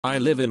I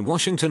live in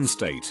Washington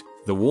State.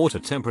 The water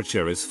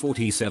temperature is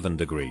 47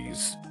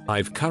 degrees.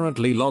 I've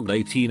currently logged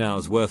 18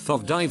 hours worth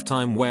of dive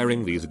time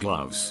wearing these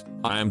gloves.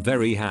 I am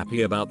very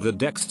happy about the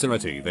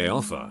dexterity they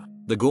offer.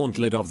 The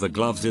gauntlet of the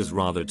gloves is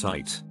rather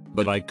tight,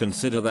 but I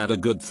consider that a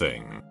good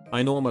thing.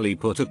 I normally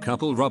put a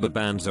couple rubber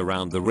bands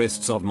around the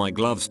wrists of my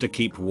gloves to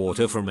keep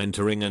water from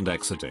entering and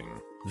exiting.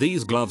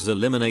 These gloves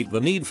eliminate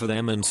the need for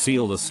them and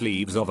seal the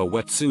sleeves of a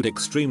wetsuit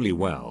extremely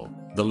well.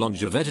 The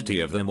longevity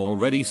of them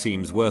already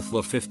seems worth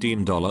the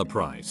 $15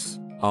 price.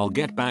 I'll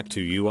get back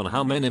to you on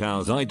how many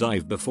hours I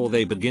dive before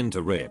they begin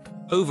to rip.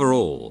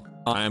 Overall,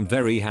 I am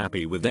very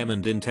happy with them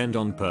and intend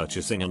on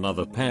purchasing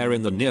another pair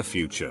in the near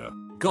future.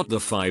 Got the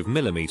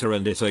 5mm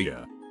and it's a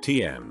year.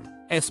 TM.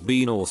 It's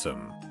been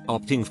awesome.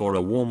 Opting for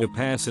a warmer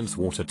pair since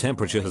water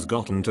temperature has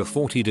gotten to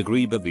 40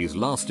 degrees, but these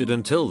lasted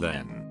until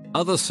then.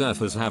 Other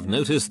surfers have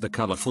noticed the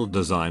colorful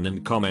design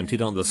and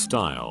commented on the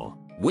style.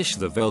 Wish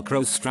the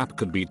velcro strap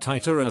could be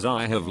tighter as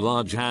I have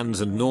large hands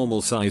and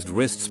normal sized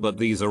wrists, but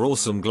these are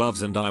awesome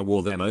gloves and I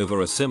wore them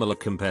over a similar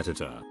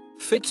competitor.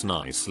 Fits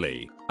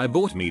nicely. I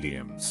bought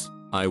mediums.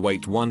 I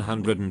weight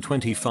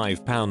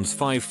 125 pounds,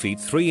 5 feet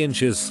 3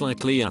 inches,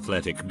 slightly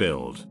athletic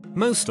build.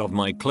 Most of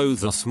my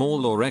clothes are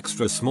small or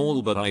extra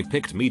small, but I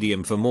picked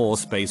medium for more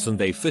space and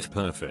they fit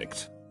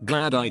perfect.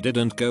 Glad I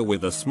didn't go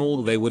with a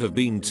small, they would have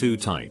been too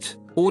tight.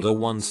 Order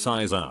one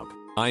size up.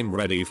 I'm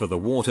ready for the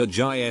water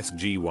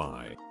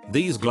JSGY.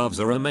 These gloves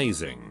are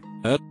amazing.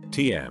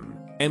 TM.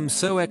 I'm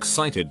so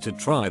excited to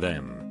try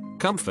them.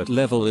 Comfort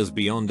level is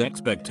beyond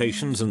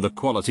expectations and the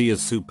quality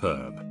is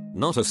superb.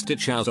 Not a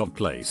stitch out of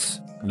place.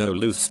 No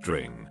loose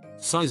string.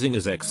 Sizing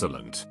is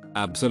excellent.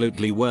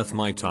 Absolutely worth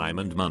my time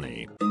and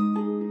money.